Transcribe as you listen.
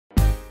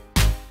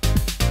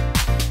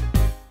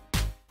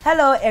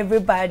Hello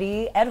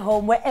everybody at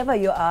home, wherever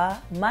you are.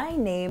 My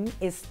name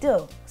is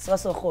still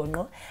Swaso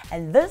Khono,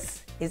 and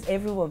this is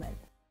Everywoman.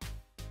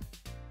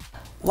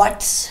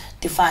 What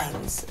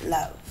defines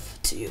love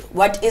to you?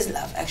 What is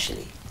love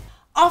actually?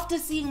 After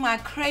seeing my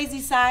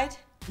crazy side,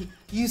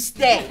 you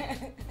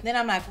stay. Then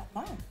I'm like,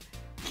 wow.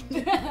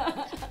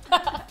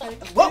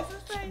 Whoa,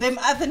 them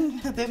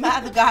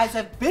other guys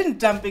have been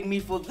dumping me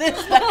for this.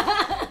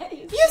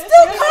 You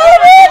still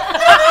coming?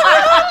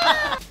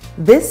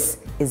 This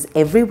is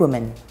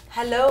Everywoman.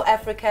 Hello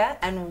Africa,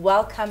 and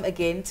welcome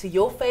again to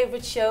your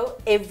favorite show,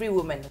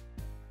 Everywoman.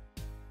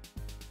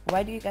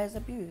 Why do you guys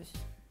abuse?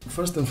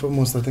 First and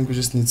foremost, I think we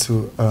just need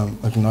to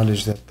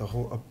acknowledge that the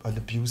whole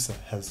abuser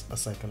has a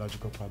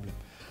psychological problem.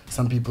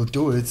 Some people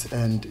do it,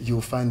 and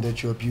you'll find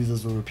that your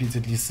abusers will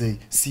repeatedly say,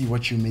 "See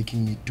what you're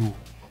making me do.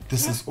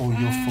 This is all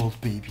your fault,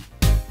 baby."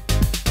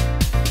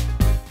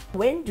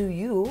 When do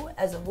you,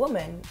 as a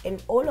woman, in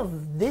all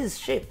of these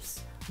ships,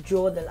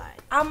 draw the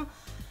line? I'm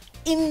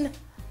in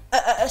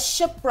a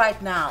ship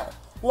right now.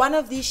 One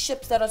of these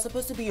ships that are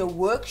supposed to be a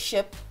work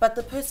ship, but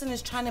the person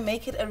is trying to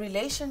make it a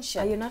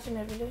relationship. Are you not in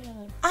a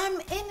relationship? I'm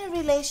in a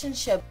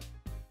relationship.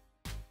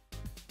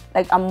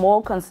 Like, I'm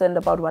more concerned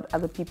about what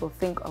other people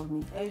think of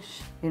me,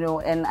 you know,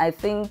 and I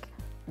think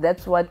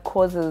that's what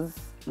causes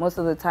most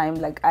of the time,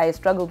 like, I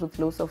struggled with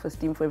low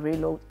self-esteem for a very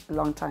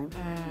long time,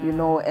 you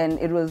know, and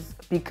it was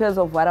because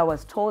of what I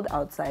was told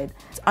outside.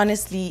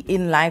 Honestly,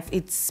 in life,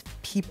 it's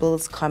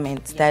people's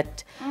comments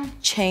that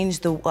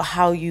change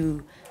how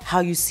you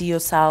see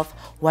yourself,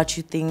 what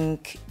you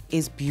think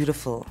is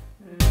beautiful.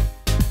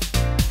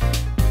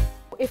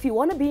 If you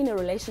want to be in a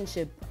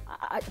relationship,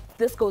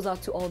 this goes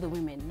out to all the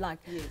women. Like,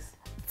 Yes.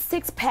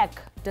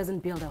 six-pack doesn't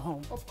build a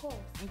home. Of course.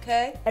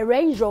 Okay. A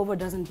Range Rover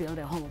doesn't build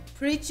a home.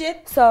 Preach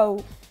it.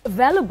 So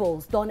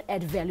valuables don't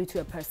add value to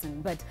a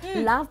person, but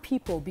love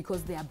people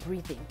because they are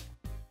breathing.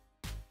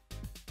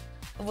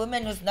 A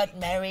woman who's not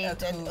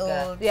married and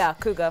old. Yeah,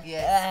 cougar.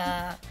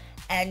 Yeah.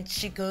 And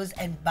she goes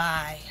and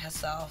buy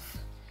herself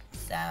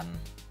some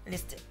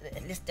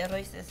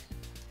listerosis.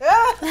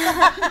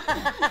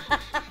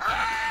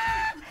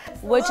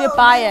 Would you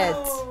buy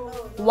it?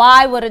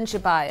 Why wouldn't you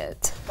buy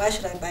it? Why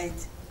should I buy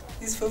it?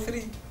 It's for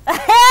free.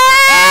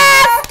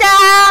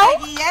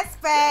 Yes,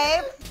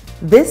 babe.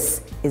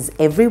 This is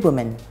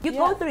Everywoman. You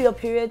go through your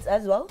periods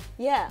as well?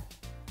 Yeah.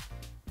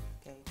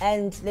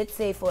 And let's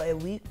say for a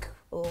week,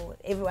 or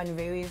everyone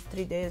varies,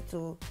 3 days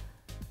to...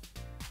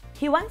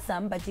 He wants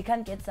some, but he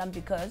can't get some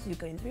because you're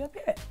going through your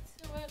periods.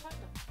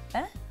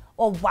 Huh?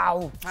 Oh,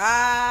 wow.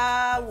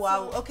 Ah,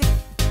 wow. Okay.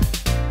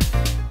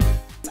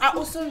 I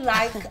also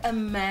like a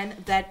man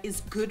that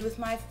is good with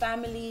my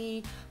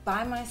family,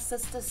 buy my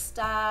sister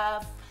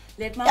stuff,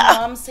 let my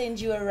mom send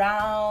you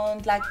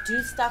around, like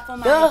do stuff for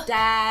my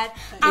dad.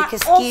 Like a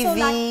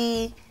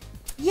skivvy.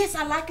 Yes,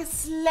 I like a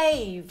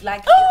slave,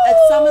 like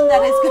someone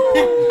that is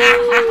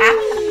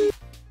good.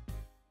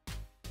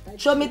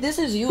 Show me, this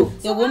is you,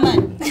 the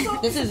woman.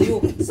 This is you.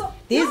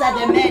 These are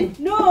the men.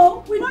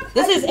 No, we're not.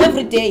 This is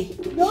every day.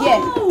 No. Here.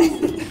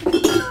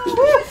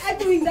 We're not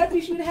doing that.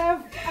 We should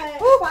have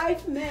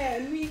 5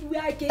 men. We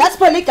are against. That's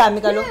polygamy,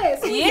 Kalo.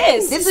 Yes.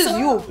 Yes. This is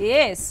you.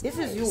 Yes. This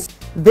is you.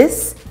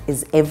 This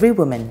is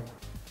Everywoman.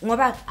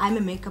 I'm a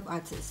makeup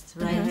artist,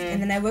 right?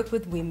 And then I work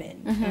with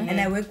women,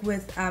 and I work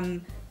with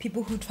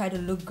people who try to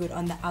look good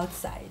on the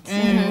outside.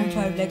 Who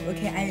try to be like,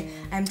 okay,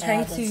 I'm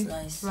trying to,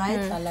 nice. right?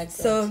 I like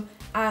that. So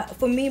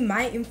for me,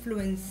 my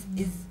influence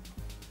is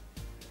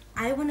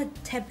I want to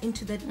tap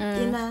into that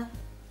inner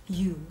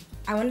you.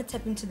 I want to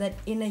tap into that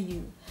inner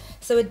you.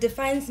 So it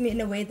defines me in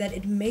a way that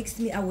it makes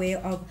me aware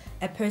of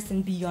a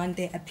person beyond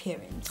their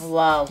appearance.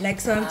 Wow.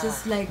 Like, so I'm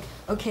just like,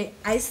 okay,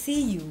 I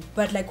see you,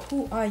 but like,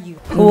 who are you?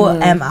 Who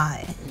am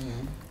I?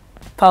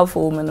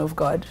 Powerful woman of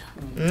God.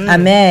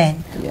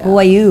 Amen. Yeah. Who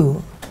are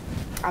you?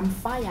 I'm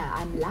fire,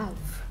 I'm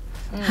love.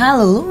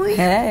 Hallelujah.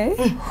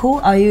 Hey. Who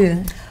are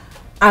you?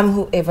 I'm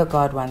whoever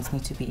God wants me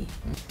to be.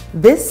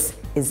 This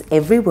is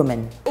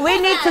Everywoman. We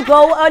need to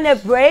go on a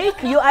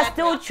break. You are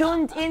still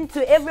tuned into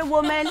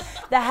Everywoman.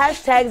 The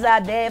hashtags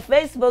are there: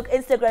 Facebook,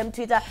 Instagram,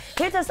 Twitter.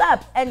 Hit us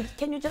up, and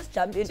can you just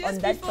jump in on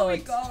that thought?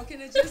 Just before we go,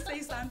 can I just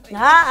say something?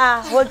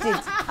 Hold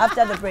it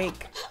after the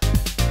break.